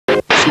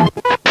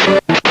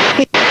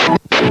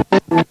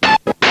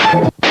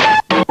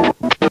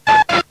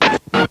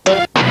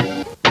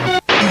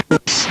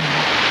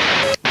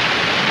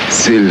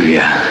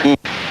Sylvia.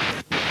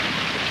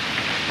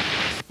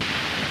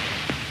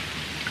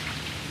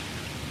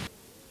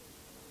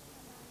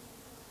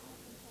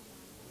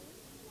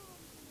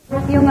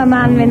 Junger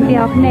Mann, wenn Sie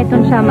auch nett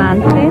und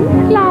charmant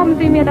sind, glauben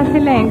Sie mir, dass Sie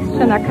längst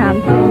schon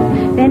erkannt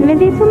sind. Denn wenn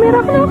Sie zu mir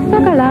auch noch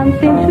so galant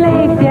sind,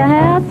 schlägt Ihr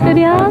Herz für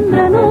die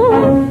anderen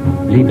um.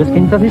 Liebes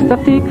Kind, das ist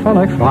der Tick von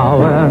euch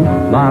Frauen,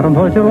 warum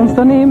wollt ihr uns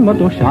dann immer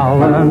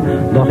durchschauen?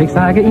 Doch ich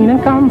sage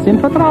Ihnen ganz im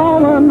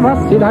Vertrauen,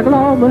 was Sie da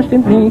glauben,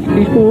 stimmt nicht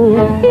die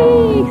Spur.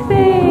 Ich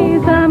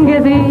seh's am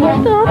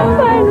Gesicht, ob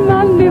ein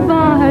Mann die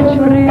Wahrheit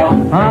spricht.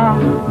 Ah,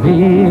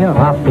 wie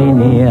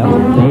raffiniert,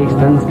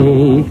 nächstens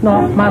geh ich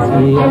noch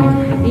maskiert.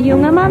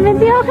 Junger Mann, wenn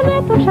Sie auch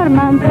nett und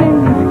charmant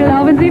sind,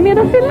 glauben Sie mir,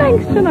 dass Sie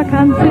längst schon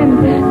erkannt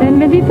sind. Denn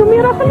wenn Sie zu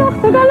mir auch noch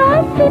so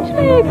galant sind,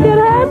 schlägt Ihr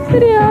Herz für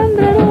die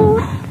anderen um.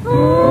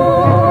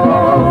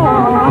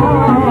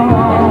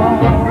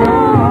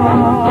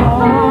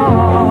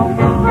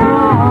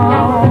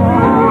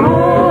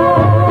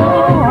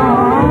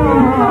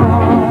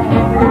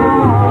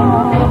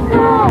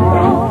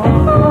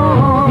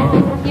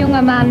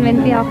 Junger Mann,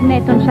 wenn Sie auch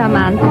nett und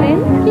charmant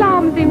sind,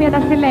 glauben Sie mir,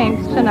 dass Sie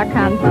längst schon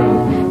erkannt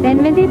sind.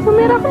 Denn wenn Sie zu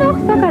mir auch noch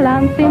so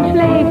galant sind,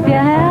 schlägt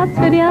Ihr Herz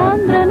für die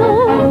anderen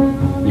um.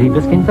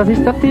 Liebes Kind, das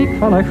ist der Tick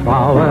von euch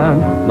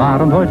Frauen,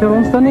 warum wollt ihr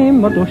uns dann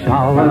immer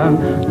durchschauen?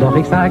 Doch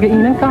ich sage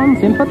Ihnen ganz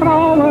im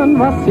Vertrauen,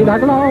 was Sie da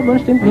glauben,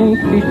 stimmt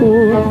nicht die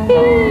Spur.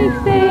 Ich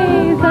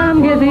seh's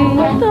am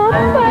Gesicht, ob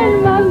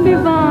ein Mann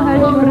die Wahrheit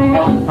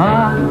spricht.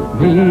 Ah,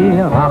 wie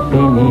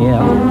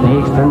raffiniert,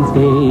 nächstens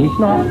geh ich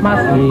noch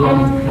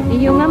maskiert.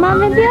 Junger Mann,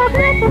 wenn Sie auch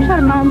nett und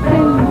charmant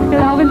sind,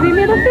 glauben Sie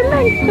mir, dass Sie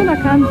längst schon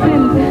erkannt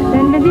sind.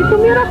 Denn wenn Sie zu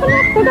mir auch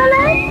noch so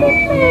galant sind,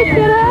 schlägt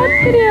Ihr Herz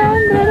für die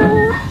anderen um.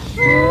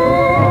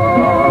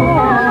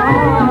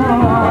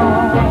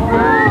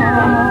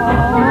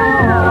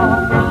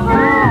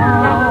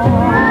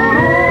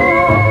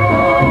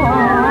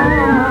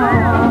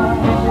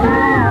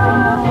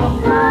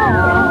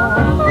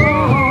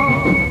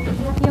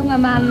 Junger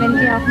Mann, wenn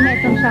Sie auch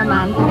nett und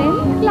charmant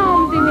sind,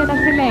 glauben Sie mir, dass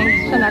Sie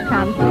längst schon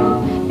erkannt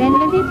sind. Denn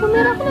wenn Sie zu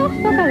mir auch noch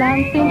so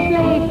galant sind,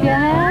 schlägt Ihr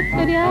Herz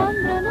für die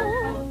anderen um.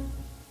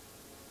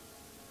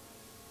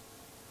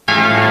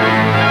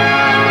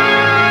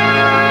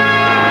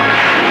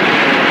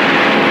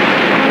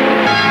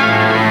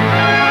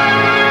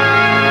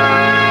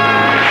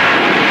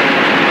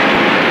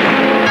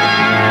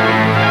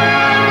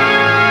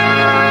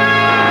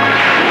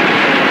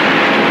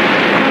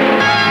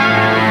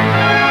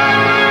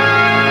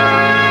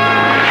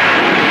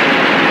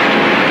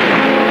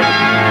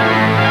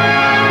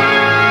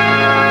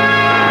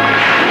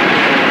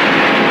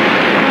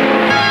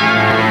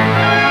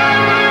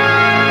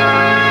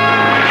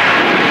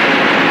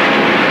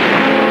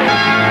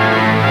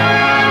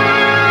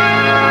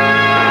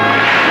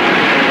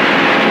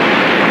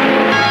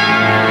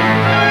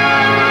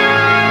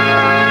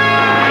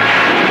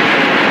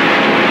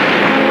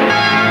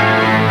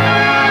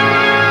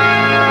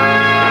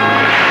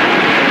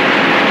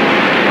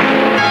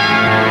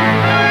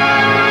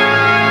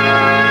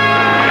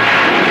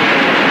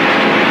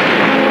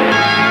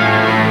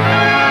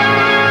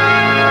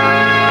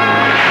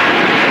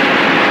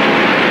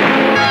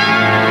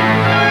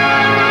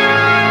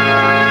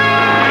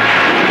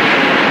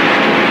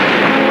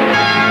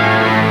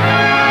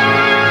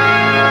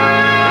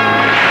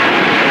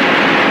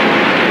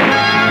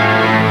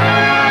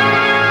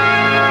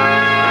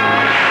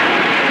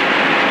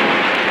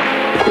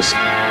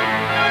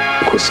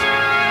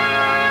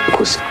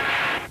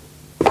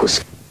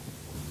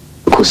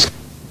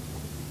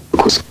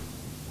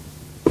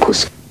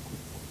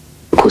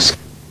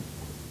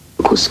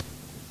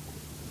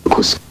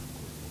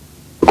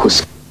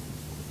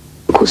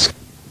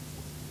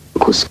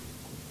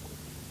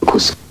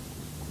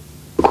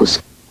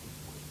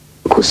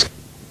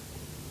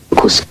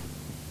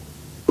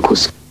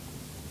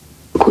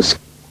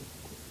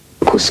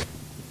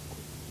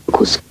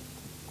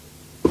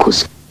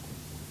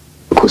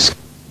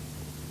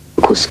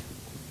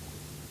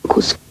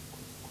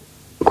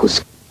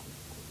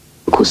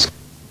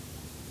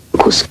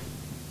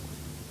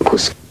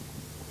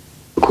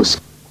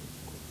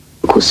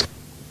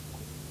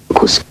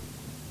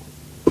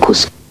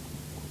 Kuss.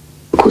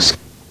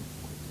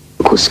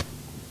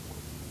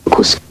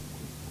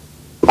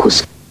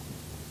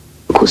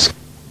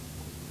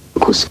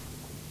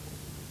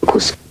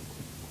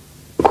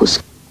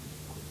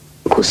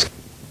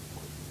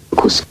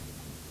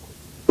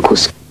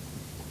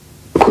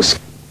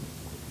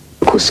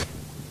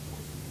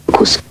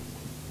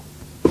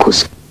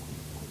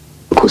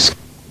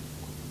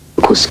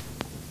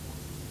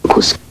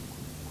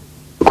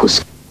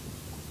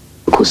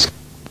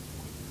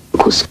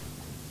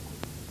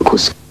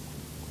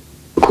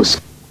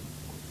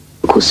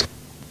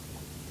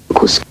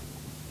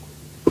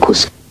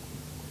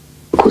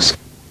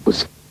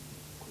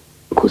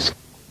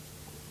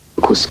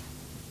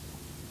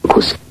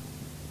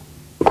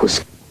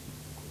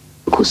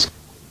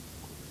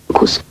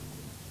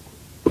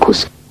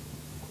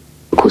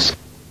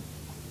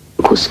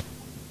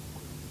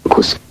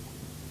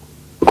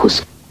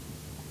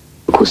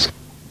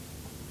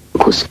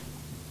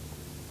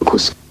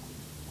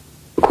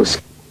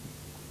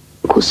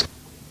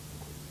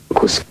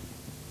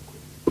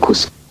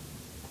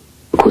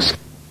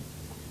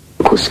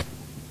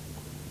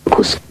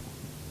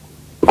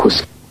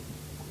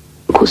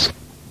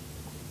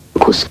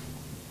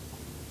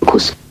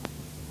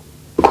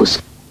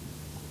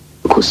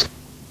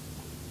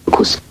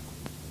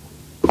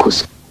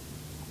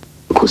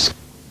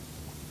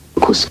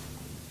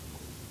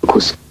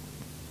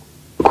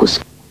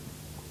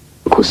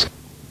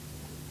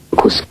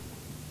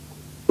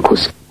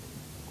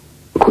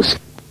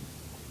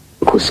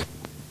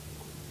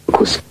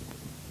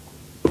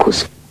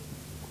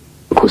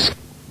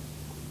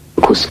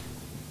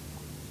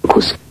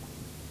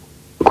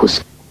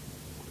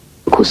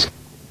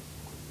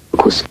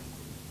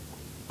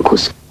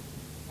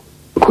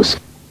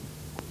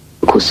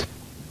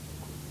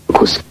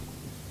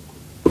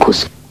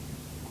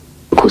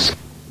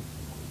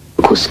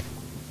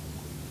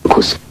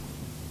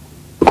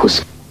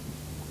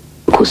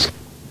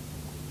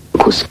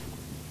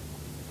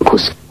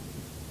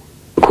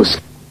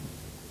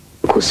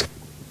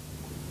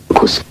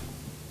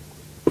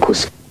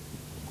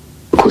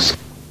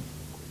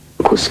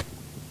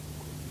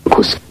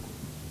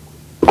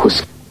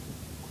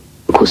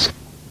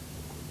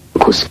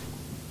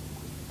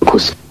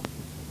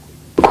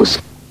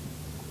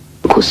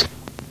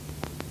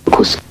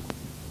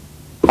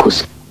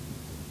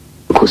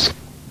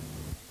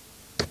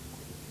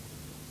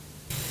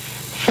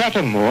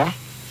 Furthermore,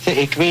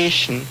 the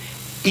equation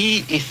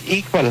E is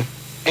equal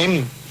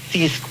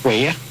mc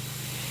square,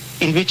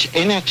 in which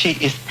energy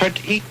is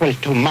put equal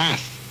to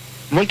mass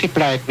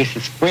multiplied with the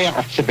square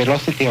of the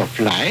velocity of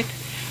light,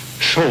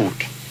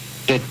 showed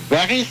that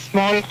very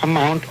small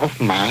amount of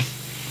mass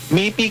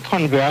may be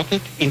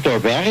converted into a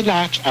very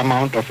large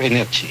amount of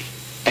energy,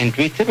 and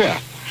vice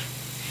versa.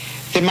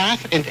 The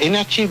mass and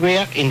energy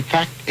were in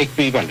fact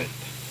equivalent,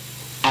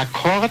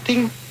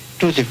 according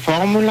to the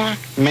formula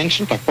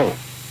mentioned above.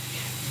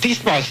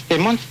 This was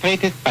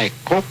demonstrated by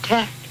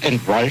Cockcroft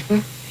and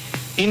Walton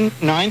in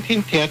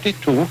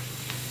 1932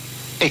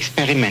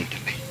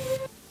 experimentally.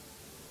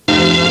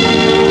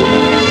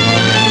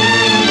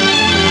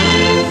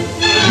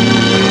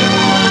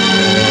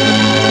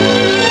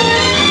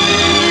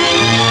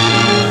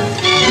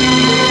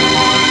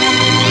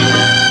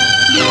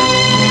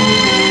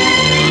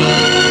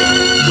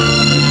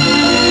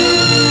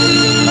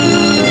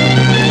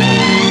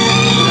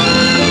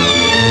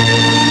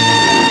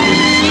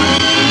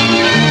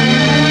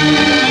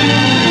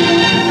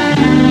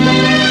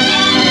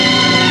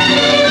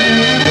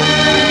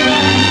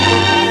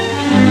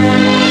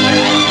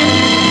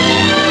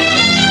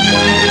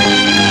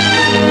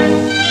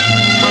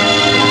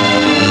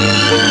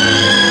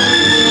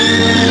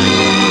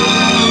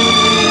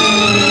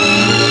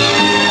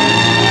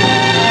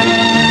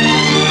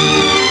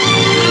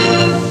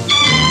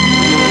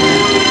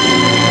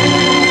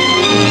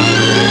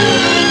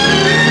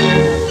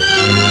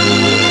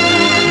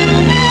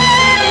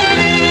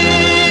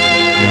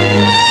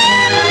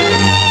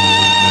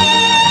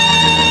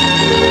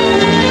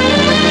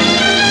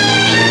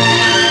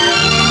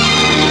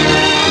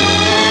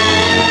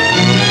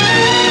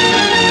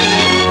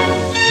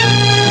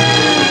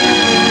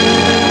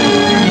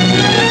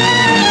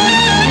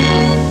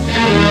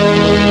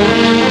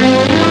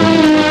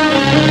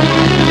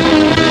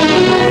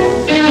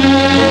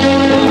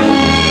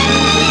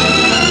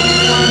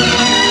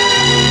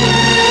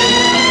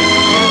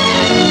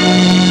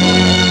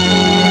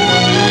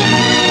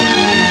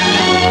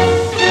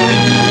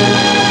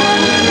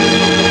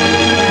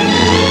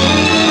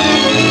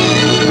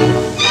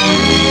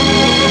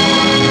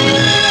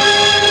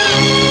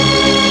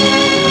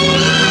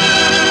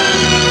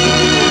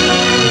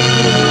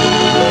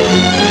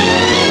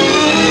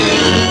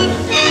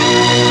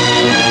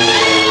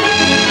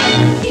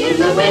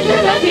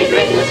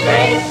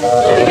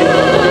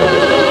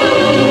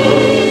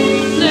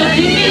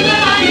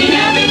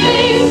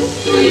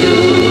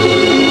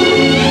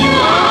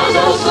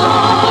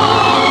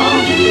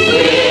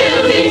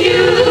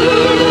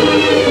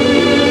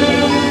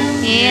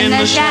 In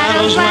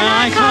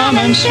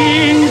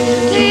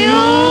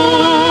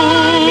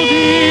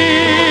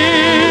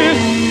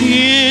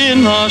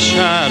the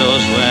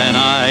shadows when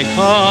I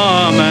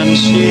come and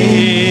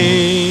sing.